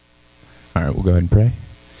All right, we'll go ahead and pray.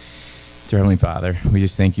 Dear Heavenly Father, we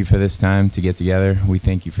just thank you for this time to get together. We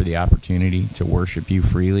thank you for the opportunity to worship you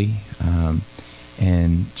freely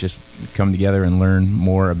and just come together and learn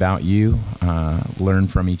more about you, learn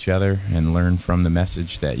from each other, and learn from the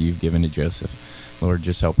message that you've given to Joseph. Lord,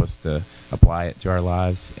 just help us to apply it to our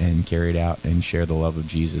lives and carry it out and share the love of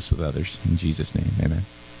Jesus with others. In Jesus' name, amen.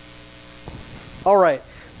 All right.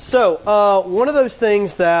 So one of those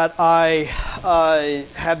things that I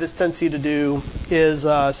have this tendency to do is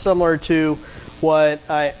similar to what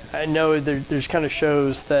I know there's kind of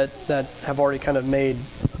shows that have already kind of made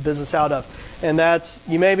a business out of. And that's,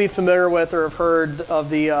 you may be familiar with or have heard of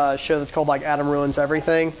the show that's called like Adam Ruins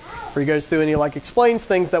Everything, where he goes through and he like explains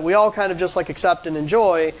things that we all kind of just like accept and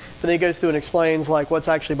enjoy, but then he goes through and explains like what's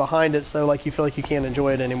actually behind it, so like you feel like you can't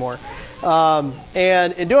enjoy it anymore.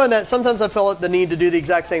 And in doing that, sometimes I feel the need to do the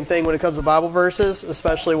exact same thing when it comes to Bible verses,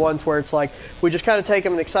 especially ones where it's like we just kind of take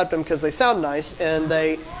them and accept them because they sound nice and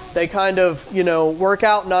they kind of, you know, work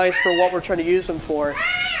out nice for what we're trying to use them for.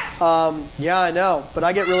 Yeah, I know, but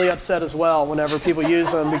I get really upset as well whenever people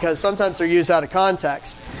use them because sometimes they're used out of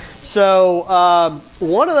context. So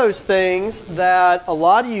one of those things that a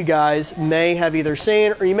lot of you guys may have either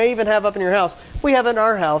seen or you may even have up in your house, we have it in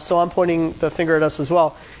our house, so I'm pointing the finger at us as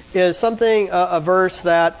well, is something, a verse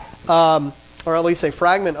that, or at least a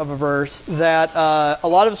fragment of a verse that a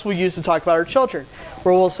lot of us will use to talk about our children,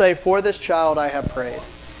 where we'll say, "For this child I have prayed."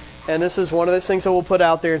 And this is one of those things that we'll put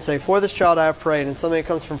out there and say, "For this child I have prayed," and something that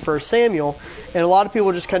comes from 1 Samuel. And a lot of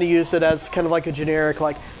people just kind of use it as kind of like a generic,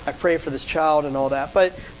 like, "I pray for this child" and all that.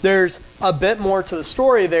 But there's a bit more to the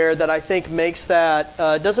story there that I think makes that,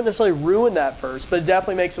 doesn't necessarily ruin that verse, but it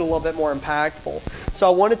definitely makes it a little bit more impactful. So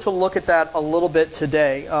I wanted to look at that a little bit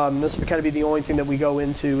today. This would kind of be the only thing that we go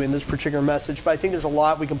into in this particular message, but I think there's a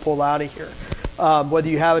lot we can pull out of here, whether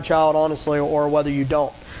you have a child, honestly, or whether you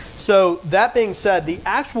don't. So that being said, the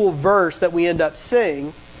actual verse that we end up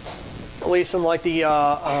seeing, at least in like the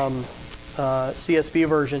CSB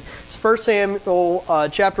version, it's 1 Samuel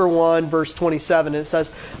chapter 1, verse 27. It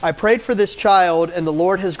says, "I prayed for this child, and the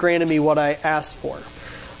Lord has granted me what I asked for."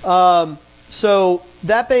 So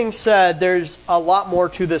that being said, there's a lot more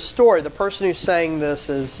to this story. The person who's saying this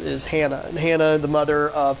is Hannah. And Hannah, the mother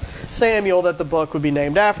of Samuel, that the book would be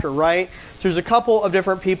named after, right? So there's a couple of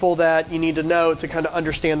different people that you need to know to kind of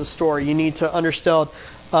understand the story. You need to understand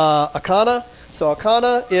Elkanah. So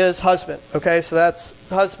Elkanah is husband, okay? So that's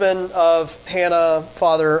husband of Hannah,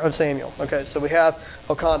 father of Samuel. Okay, so we have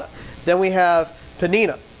Elkanah. Then we have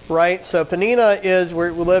Peninnah, right? So Peninnah is, we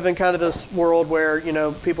live in kind of this world where, you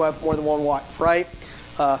know, people have more than one wife, right?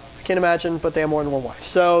 I can't imagine, but they have more than one wife.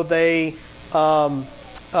 So they, you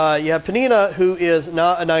have Peninnah, who is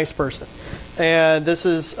not a nice person. And this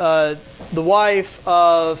is the wife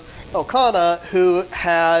of Elkanah, who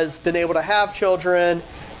has been able to have children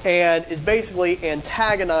and is basically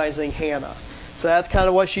antagonizing Hannah. So that's kind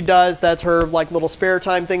of what she does. That's her like little spare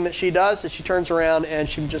time thing that she does, is she turns around and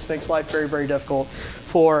she just makes life very, very difficult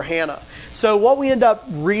for Hannah. So what we end up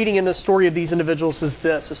reading in the story of these individuals is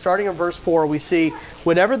this. So starting in verse 4, we see,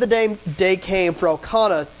 "Whenever the day came for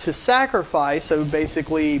Elkanah to sacrifice," so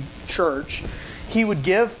basically church, "he would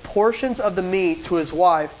give portions of the meat to his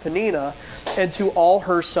wife, Peninnah, and to all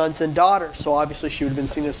her sons and daughters." So obviously she would have been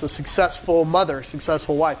seen as a successful mother, a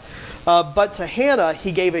successful wife. "But to Hannah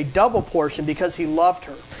he gave a double portion because he loved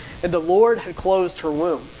her, and the Lord had closed her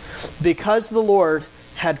womb. Because the Lord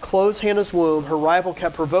had closed Hannah's womb, her rival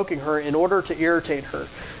kept provoking her in order to irritate her.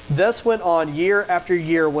 This went on year after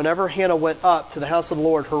year. Whenever Hannah went up to the house of the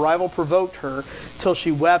Lord, her rival provoked her till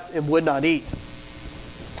she wept and would not eat."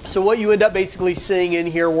 So what you end up basically seeing in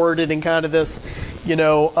here, worded in kind of this, you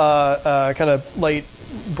know, kind of late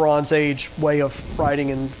Bronze Age way of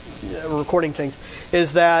writing and recording things,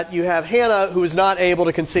 is that you have Hannah, who is not able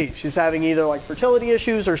to conceive. She's having either like fertility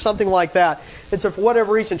issues or something like that. And so for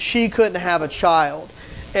whatever reason, she couldn't have a child.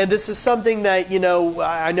 And this is something that, you know,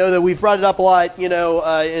 I know that we've brought it up a lot, you know,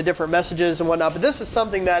 in different messages and whatnot, but this is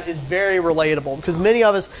something that is very relatable because many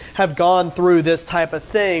of us have gone through this type of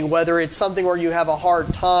thing, whether it's something where you have a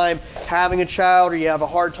hard time having a child or you have a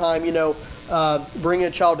hard time, you know, bringing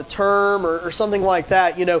a child to term or something like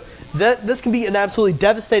that. You know, this can be an absolutely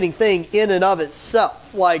devastating thing in and of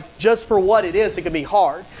itself. Like, just for what it is, it can be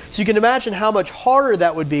hard. So you can imagine how much harder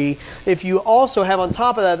that would be if you also have on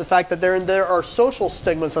top of that the fact that there are social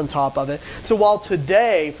stigmas on top of it. So while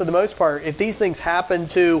today, for the most part, if these things happen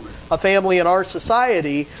to a family in our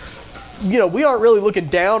society, we aren't really looking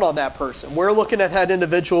down on that person. We're looking at that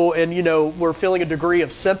individual and, we're feeling a degree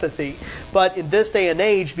of sympathy. But in this day and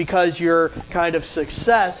age, because your kind of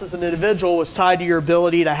success as an individual was tied to your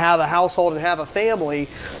ability to have a household and have a family,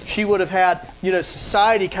 she would have had,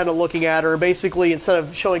 society kind of looking at her and basically instead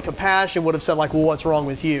of showing compassion would have said like, well, what's wrong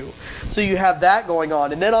with you? So you have that going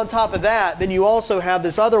on. And then on top of that, then you also have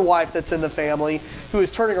this other wife that's in the family who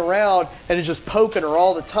is turning around and is just poking her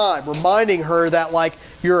all the time, reminding her that like,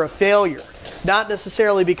 you're a failure. Not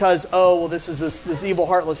necessarily because, this is this evil,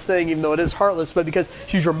 heartless thing, even though it is heartless, but because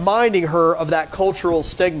she's reminding her of that cultural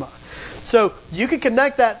stigma. So you can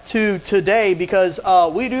connect that to today because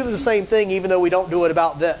we do the same thing even though we don't do it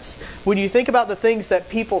about this. When you think about the things that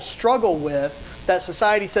people struggle with, that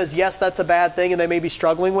society says, yes, that's a bad thing, and they may be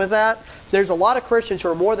struggling with that, there's a lot of Christians who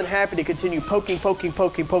are more than happy to continue poking.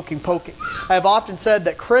 I have often said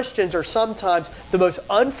that Christians are sometimes the most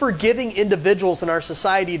unforgiving individuals in our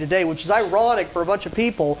society today, which is ironic for a bunch of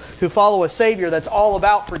people who follow a Savior that's all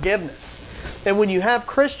about forgiveness. And when you have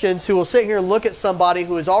Christians who will sit here and look at somebody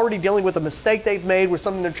who is already dealing with a mistake they've made, with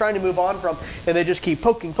something they're trying to move on from, and they just keep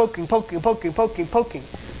poking.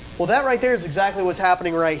 Well, that right there is exactly what's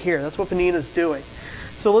happening right here. That's what Peninnah's doing.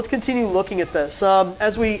 So let's continue looking at this.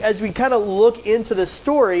 As we kind of look into this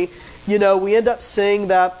story, we end up seeing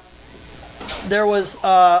that there was,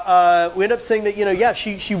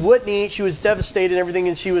 she wouldn't eat. She was devastated and everything,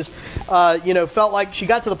 and she was, felt like she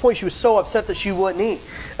got to the point she was so upset that she wouldn't eat.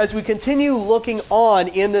 As we continue looking on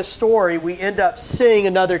in this story, we end up seeing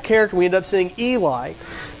another character. We end up seeing Eli.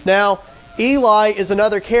 Now, Eli is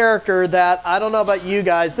another character that, I don't know about you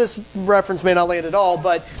guys, this reference may not land at all,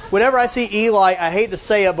 but whenever I see Eli, I hate to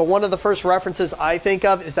say it, but one of the first references I think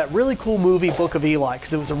of is that really cool movie, Book of Eli,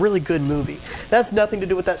 because it was a really good movie. That's nothing to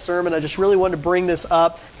do with that sermon. I just really wanted to bring this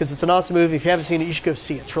up because it's an awesome movie. If you haven't seen it, you should go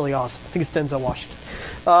see it. It's really awesome. I think it's Denzel Washington.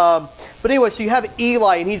 But anyway, so you have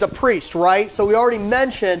Eli, and he's a priest, right? So we already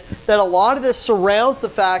mentioned that a lot of this surrounds the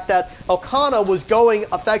fact that Elkanah was going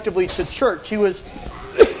effectively to church. He was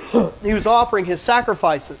offering his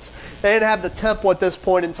sacrifices. They didn't have the temple at this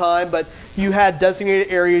point in time, but you had designated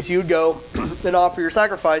areas you would go and offer your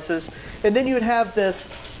sacrifices. And then you would have this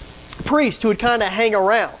priest who would kind of hang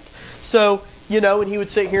around. So, and he would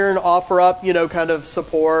sit here and offer up, kind of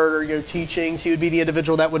support or, teachings. He would be the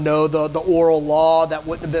individual that would know the oral law that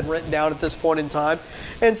wouldn't have been written down at this point in time.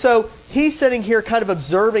 And so he's sitting here kind of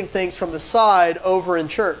observing things from the side over in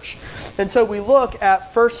church. And so we look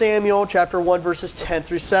at 1 Samuel chapter 1, verses 10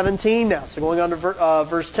 through 17 now. So going on to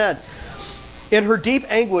verse 10. In her deep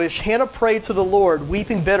anguish, Hannah prayed to the Lord,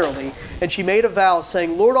 weeping bitterly, and she made a vow,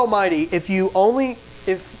 saying, Lord Almighty, if you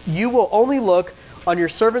will only look on your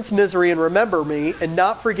servant's misery and remember me, and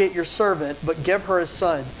not forget your servant, but give her a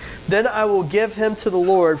son, then I will give him to the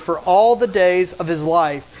Lord for all the days of his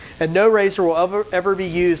life, and no razor will ever be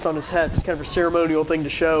used on his head. It's kind of a ceremonial thing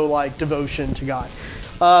to show like devotion to God.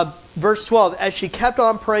 Verse 12, as she kept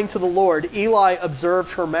on praying to the Lord, Eli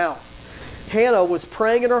observed her mouth. Hannah was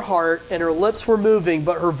praying in her heart, and her lips were moving,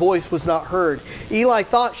 but her voice was not heard. Eli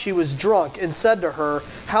thought she was drunk and said to her,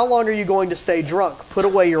 how long are you going to stay drunk? Put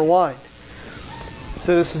away your wine.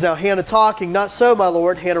 So this is now Hannah talking. Not so, my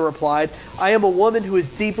Lord, Hannah replied. I am a woman who is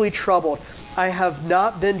deeply troubled. I have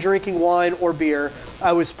not been drinking wine or beer.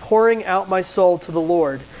 I was pouring out my soul to the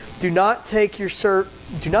Lord. Do not take your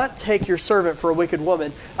servant for a wicked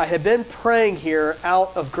woman. I have been praying here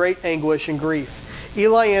out of great anguish and grief.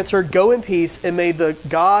 Eli answered, go in peace, and may the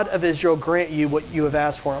God of Israel grant you what you have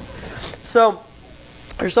asked for him. So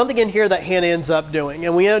there's something in here that Hannah ends up doing.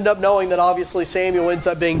 And we end up knowing that obviously Samuel ends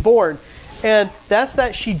up being born. And that's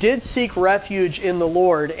that she did seek refuge in the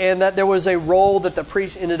Lord, and that there was a role that the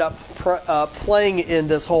priest ended up playing in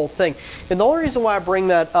this whole thing. And the only reason why I bring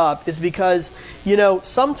that up is because,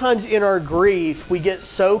 sometimes in our grief, we get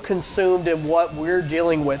so consumed in what we're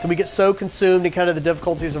dealing with, and we get so consumed in kind of the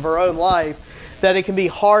difficulties of our own life, that it can be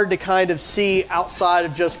hard to kind of see outside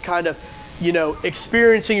of just kind of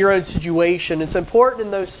experiencing your own situation. It's important in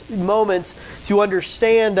those moments to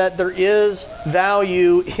understand that there is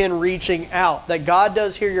value in reaching out, that God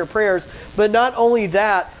does hear your prayers, but not only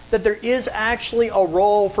that, that there is actually a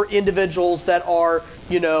role for individuals that are,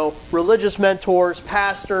 religious mentors,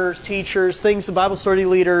 pastors, teachers, things, Bible study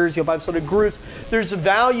leaders, Bible study groups. There's a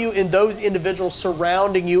value in those individuals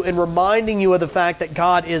surrounding you and reminding you of the fact that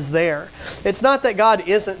God is there. It's not that God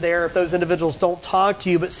isn't there if those individuals don't talk to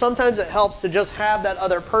you, but sometimes it helps to just have that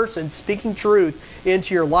other person speaking truth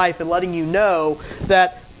into your life and letting you know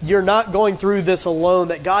that you're not going through this alone,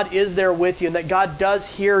 that God is there with you, and that God does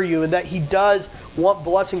hear you, and that He does want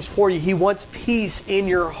blessings for you. He wants peace in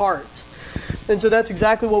your heart. And so that's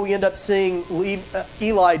exactly what we end up seeing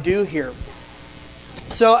Eli do here.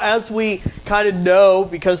 So as we kind of know,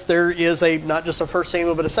 because there is not just a 1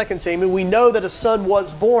 Samuel, but a 2 Samuel, we know that a son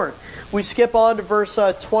was born. We skip on to verse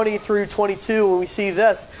 20 through 22 and we see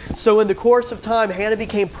this. So in the course of time, Hannah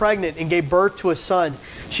became pregnant and gave birth to a son.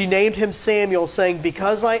 She named him Samuel, saying,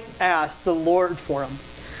 because I asked the Lord for him.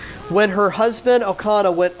 When her husband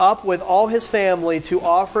Elkanah went up with all his family to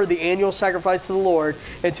offer the annual sacrifice to the Lord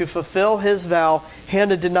and to fulfill his vow,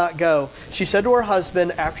 Hannah did not go. She said to her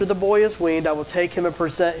husband, after the boy is weaned, I will take him and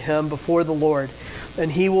present him before the Lord,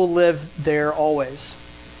 and he will live there always.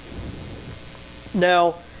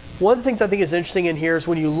 Now, one of the things I think is interesting in here is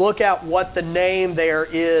when you look at what the name there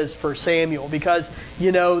is for Samuel, because,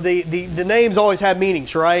 you know, the names always have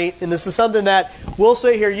meanings, right? And this is something that we'll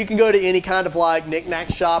say here, you can go to any kind of like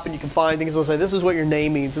knick-knack shop and you can find things that'll say, this is what your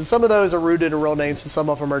name means. And some of those are rooted in real names and some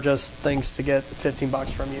of them are just things to get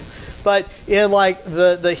 $15 from you. But in like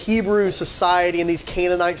the Hebrew society and these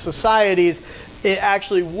Canaanite societies, it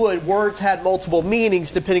actually words had multiple meanings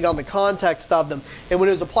depending on the context of them. And when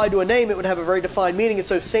it was applied to a name, it would have a very defined meaning. And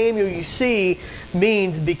so Samuel, you see,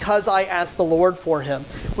 means because I asked the Lord for him,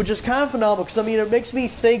 which is kind of phenomenal because, I mean, it makes me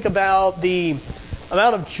think about the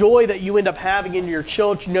amount of joy that you end up having in your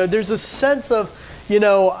children. You know, there's a sense of, you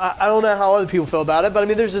know, I don't know how other people feel about it, but I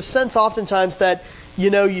mean, there's a sense oftentimes that, you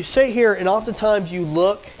know, you sit here and oftentimes you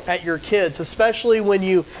look at your kids, especially when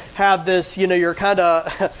you have this, you know, you're kind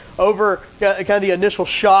of over kind of the initial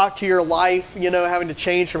shock to your life, you know, having to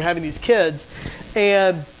change from having these kids.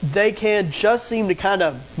 And they can just seem to kind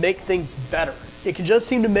of make things better. It can just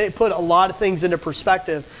seem to put a lot of things into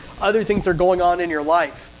perspective, other things are going on in your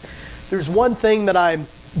life. There's one thing that I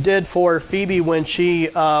did for Phoebe when she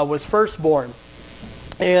was first born.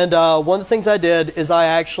 And one of the things I did is I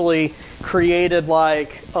actually created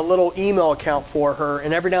like a little email account for her,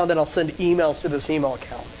 and every now and then I'll send emails to this email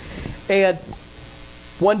account. And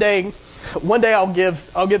one day I'll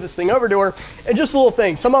give this thing over to her, and just little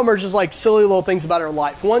things. Some of them are just like silly little things about her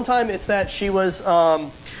life. One time it's that she was,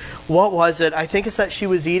 what was it? I think it's that she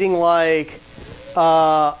was eating like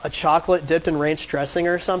a chocolate dipped in ranch dressing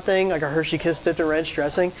or something, like a Hershey Kiss dipped in ranch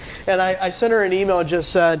dressing. And I sent her an email and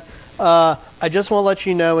just said, I just want to let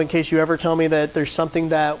you know, in case you ever tell me that there's something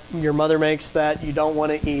that your mother makes that you don't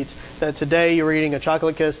want to eat, that today you're eating a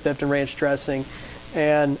chocolate kiss dipped in ranch dressing,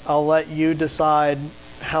 and I'll let you decide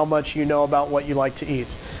how much you know about what you like to eat.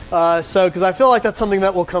 Because I feel like that's something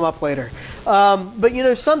that will come up later. But, you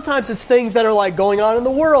know, sometimes it's things that are like going on in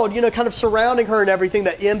the world, you know, kind of surrounding her and everything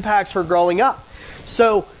that impacts her growing up.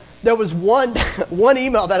 So there was one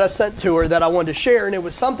email that I sent to her that I wanted to share, and it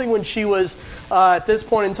was something when she was, at this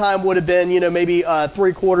point in time, would have been, you know, maybe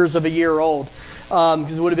 3/4 of a year old,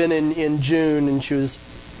 because it would have been in June, and she was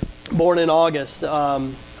born in August,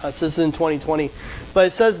 so this is in 2020. But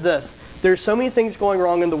it says this: there's so many things going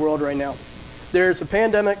wrong in the world right now. There's a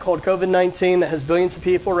pandemic called COVID-19 that has billions of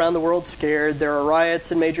people around the world scared. There are riots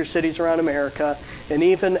in major cities around America. And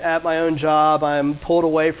even at my own job, I'm pulled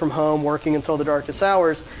away from home working until the darkest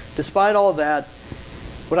hours. Despite all of that,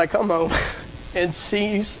 when I come home and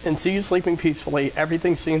see you sleeping peacefully,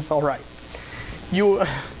 everything seems all right. You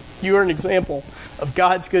are an example of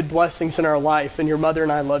God's good blessings in our life, and your mother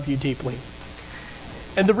and I love you deeply.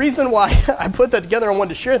 And the reason why I put that together and wanted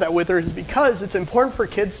to share that with her is because it's important for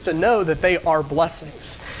kids to know that they are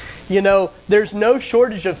blessings. You know, there's no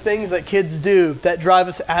shortage of things that kids do that drive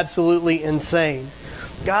us absolutely insane.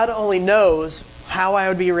 God only knows how I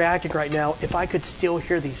would be reacting right now if I could still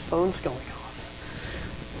hear these phones going off.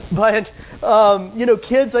 But, you know,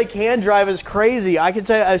 kids, they can drive us crazy. I can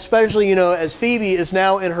tell you, especially, you know, as Phoebe is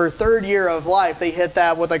now in her 3rd year of life, they hit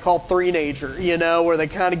that, what they call three-nager, you know, where they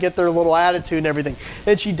kind of get their little attitude and everything.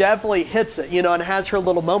 And she definitely hits it, you know, and has her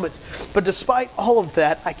little moments. But despite all of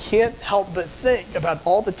that, I can't help but think about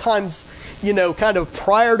all the times, you know, kind of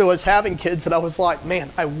prior to us having kids that I was like, man,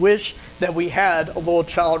 I wish that we had a little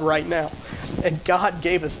child right now. And God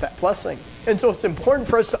gave us that blessing. And so it's important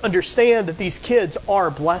for us to understand that these kids are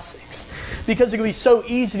blessings, because it can be so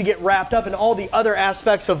easy to get wrapped up in all the other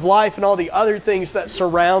aspects of life and all the other things that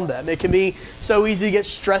surround them. It can be so easy to get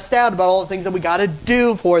stressed out about all the things that we got to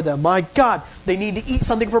do for them. My God, they need to eat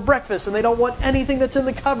something for breakfast and they don't want anything that's in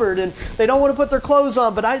the cupboard, and they don't want to put their clothes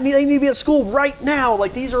on, but they need to be at school right now.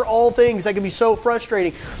 Like, these are all things that can be so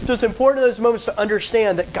frustrating. So it's important in those moments to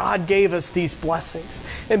understand that God gave us these blessings.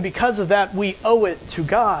 And because of that, we owe it to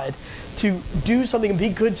God to do something and be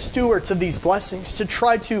good stewards of these blessings, to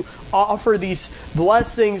try to offer these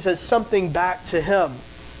blessings as something back to Him.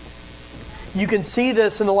 You can see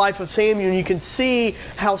this in the life of Samuel, and you can see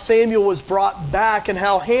how Samuel was brought back and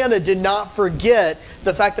how Hannah did not forget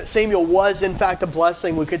the fact that Samuel was, in fact, a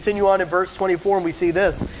blessing. We continue on in verse 24, and we see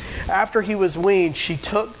this. After he was weaned, she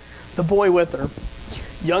took the boy with her,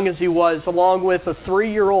 young as he was, along with a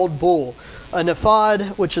 3-year-old bull, an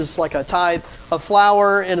ephod, which is like a tithe, of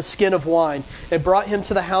flour, and a skin of wine, and brought him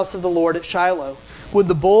to the house of the Lord at Shiloh. When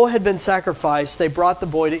the bull had been sacrificed, they brought the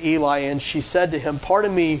boy to Eli, and she said to him,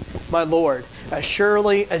 "Pardon me, my Lord, as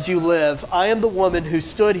surely as you live, I am the woman who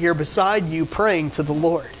stood here beside you praying to the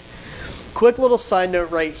Lord." Quick little side note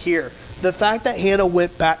right here. The fact that Hannah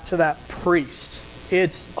went back to that priest,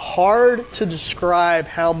 it's hard to describe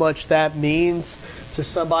how much that means to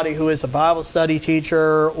somebody who is a Bible study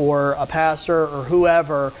teacher or a pastor or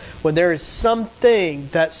whoever, when there is something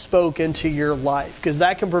that spoke into your life, because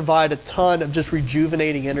that can provide a ton of just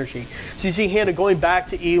rejuvenating energy. So you see Hannah going back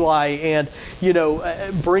to Eli and,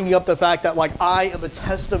 bringing up the fact that, like, I am a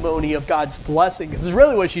testimony of God's blessing. This is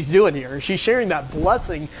really what she's doing here. She's sharing that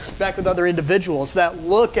blessing back with other individuals that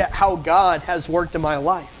look at how God has worked in my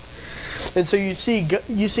life. And so you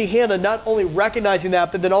see Hannah not only recognizing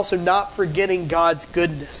that, but then also not forgetting God's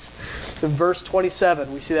goodness. In verse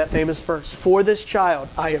 27, we see that famous verse, "For this child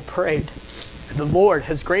I have prayed, and the Lord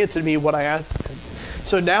has granted me what I asked of him.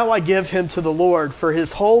 So now I give him to the Lord. For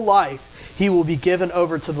his whole life he will be given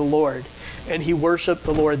over to the Lord." And he worshiped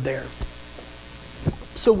the Lord there.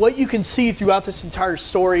 So what you can see throughout this entire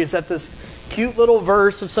story is that this cute little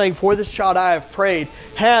verse of saying, "For this child I have prayed,"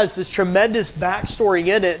 has this tremendous backstory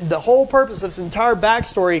in it. The whole purpose of this entire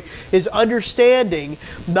backstory is understanding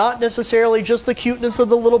not necessarily just the cuteness of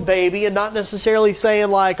the little baby, and not necessarily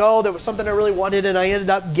saying like, "Oh, there was something I really wanted and I ended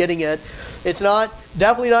up getting it." It's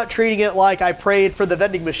definitely not treating it like I prayed for the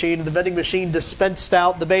vending machine and the vending machine dispensed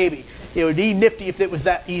out the baby. It would be nifty if it was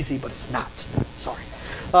that easy, but it's not. Sorry.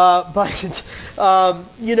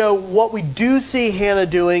 What we do see Hannah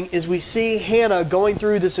doing is we see Hannah going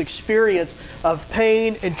through this experience of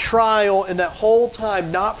pain and trial, and that whole time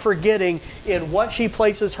not forgetting in what she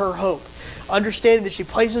places her hope. Understanding that she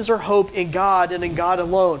places her hope in God and in God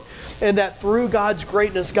alone. And that through God's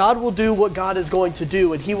greatness, God will do what God is going to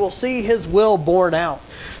do, and He will see His will borne out.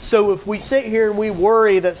 So if we sit here and we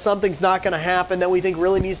worry that something's not going to happen that we think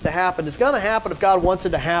really needs to happen, it's going to happen if God wants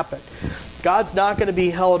it to happen. God's not going to be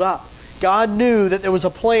held up. God knew that there was a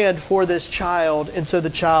plan for this child, and so the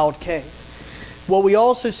child came. What we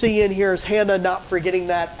also see in here is Hannah not forgetting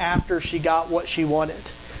that after she got what she wanted.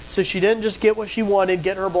 So she didn't just get what she wanted,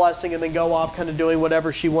 get her blessing, and then go off kind of doing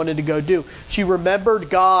whatever she wanted to go do. She remembered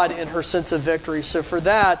God in her sense of victory. So for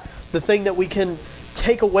that, the thing that we can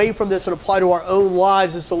take away from this and apply to our own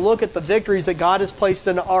lives is to look at the victories that God has placed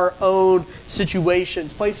in our own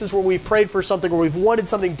situations, places where we've prayed for something, where we've wanted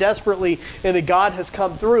something desperately, and that God has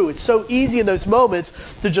come through. It's so easy in those moments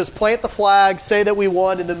to just plant the flag, say that we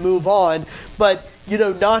won, and then move on. But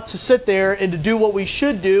not to sit there and to do what we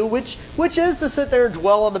should do, which is to sit there and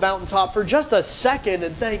dwell on the mountaintop for just a second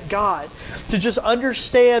and thank God. To just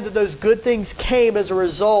understand that those good things came as a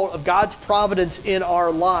result of God's providence in our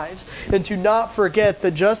lives. And to not forget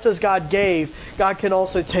that just as God gave, God can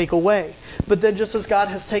also take away. But then just as God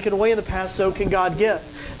has taken away in the past, so can God give.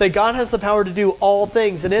 That God has the power to do all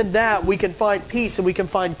things. And in that, we can find peace and we can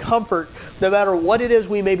find comfort no matter what it is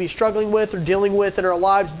we may be struggling with or dealing with in our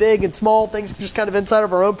lives, big and small, things just kind of inside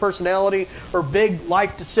of our own personality, or big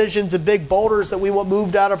life decisions and big boulders that we want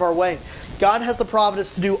moved out of our way. God has the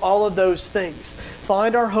providence to do all of those things.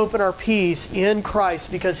 Find our hope and our peace in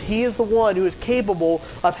Christ, because He is the one who is capable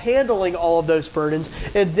of handling all of those burdens.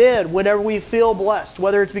 And then whenever we feel blessed,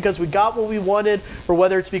 whether it's because we got what we wanted, or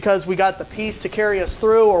whether it's because we got the peace to carry us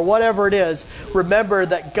through, or whatever it is, remember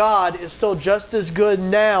that God is still just as good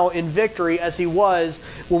now in victory as He was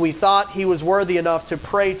when we thought He was worthy enough to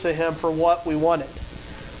pray to Him for what we wanted.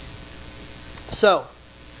 So,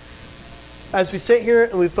 as we sit here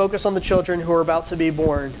and we focus on the children who are about to be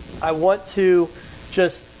born, I want to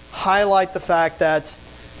just highlight the fact that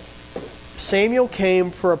Samuel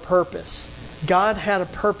came for a purpose. God had a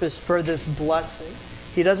purpose for this blessing.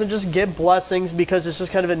 He doesn't just give blessings because it's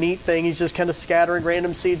just kind of a neat thing. He's just kind of scattering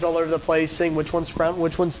random seeds all over the place, saying which ones sprout and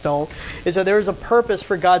which ones don't. Is that there is a purpose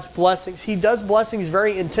for God's blessings. He does blessings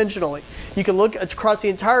very intentionally. You can look across the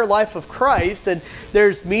entire life of Christ, and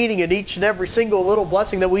there's meaning in each and every single little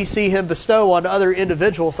blessing that we see Him bestow on other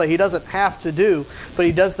individuals that He doesn't have to do, but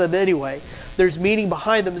He does them anyway. There's meaning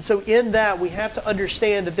behind them. And so in that, we have to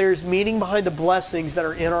understand that there's meaning behind the blessings that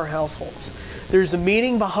are in our households. There's a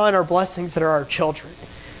meaning behind our blessings that are our children.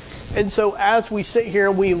 And so as we sit here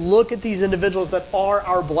and we look at these individuals that are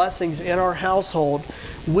our blessings in our household,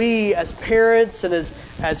 we as parents and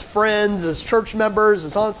as friends, as church members,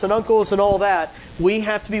 as aunts and uncles and all that, we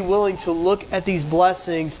have to be willing to look at these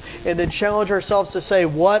blessings and then challenge ourselves to say,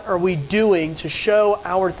 what are we doing to show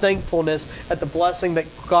our thankfulness at the blessing that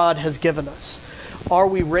God has given us? Are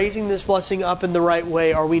we raising this blessing up in the right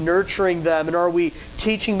way? Are we nurturing them? And are we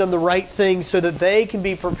teaching them the right things so that they can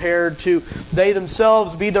be prepared to, they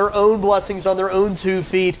themselves, be their own blessings on their own 2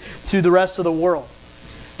 feet to the rest of the world?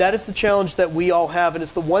 That is the challenge that we all have, and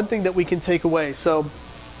it's the one thing that we can take away. So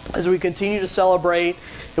as we continue to celebrate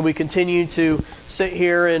and we continue to sit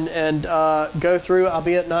here and go through,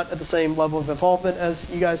 albeit not at the same level of involvement as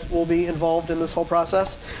you guys will be involved in this whole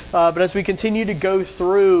process, but as we continue to go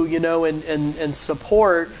through, and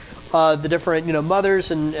support the different, mothers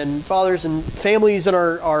and fathers and families in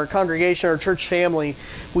our congregation, our church family,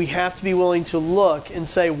 we have to be willing to look and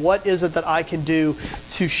say, what is it that I can do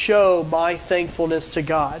to show my thankfulness to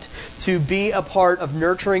God, to be a part of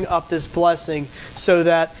nurturing up this blessing so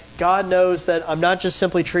that God knows that I'm not just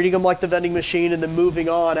simply treating him like the vending machine and then moving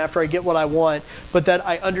on after I get what I want, but that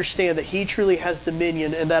I understand that he truly has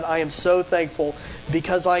dominion and that I am so thankful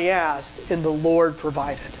because I asked and the Lord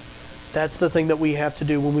provided. That's the thing that we have to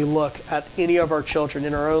do when we look at any of our children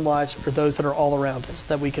in our own lives or those that are all around us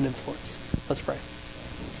that we can influence. Let's pray.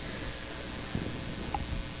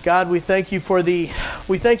 God, we thank you for the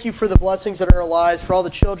blessings that are in our lives, for all the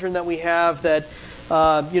children that we have that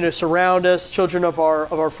surround us, children of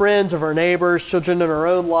our friends, of our neighbors, children in our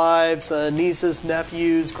own lives, nieces,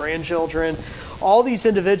 nephews, grandchildren. All these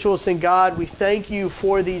individuals in God, we thank you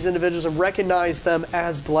for these individuals and recognize them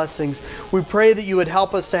as blessings. We pray that you would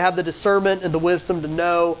help us to have the discernment and the wisdom to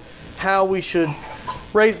know how we should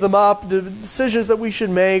raise them up, the decisions that we should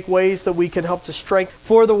make, ways that we can help to strengthen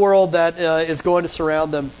for the world that is going to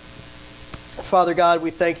surround them. Father God, we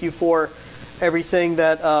thank you for everything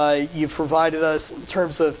that you've provided us in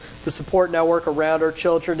terms of the support network around our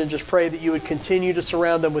children, and just pray that you would continue to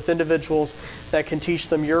surround them with individuals that can teach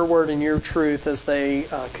them your word and your truth as they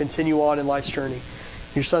continue on in life's journey. In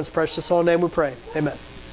your son's precious holy name we pray. Amen.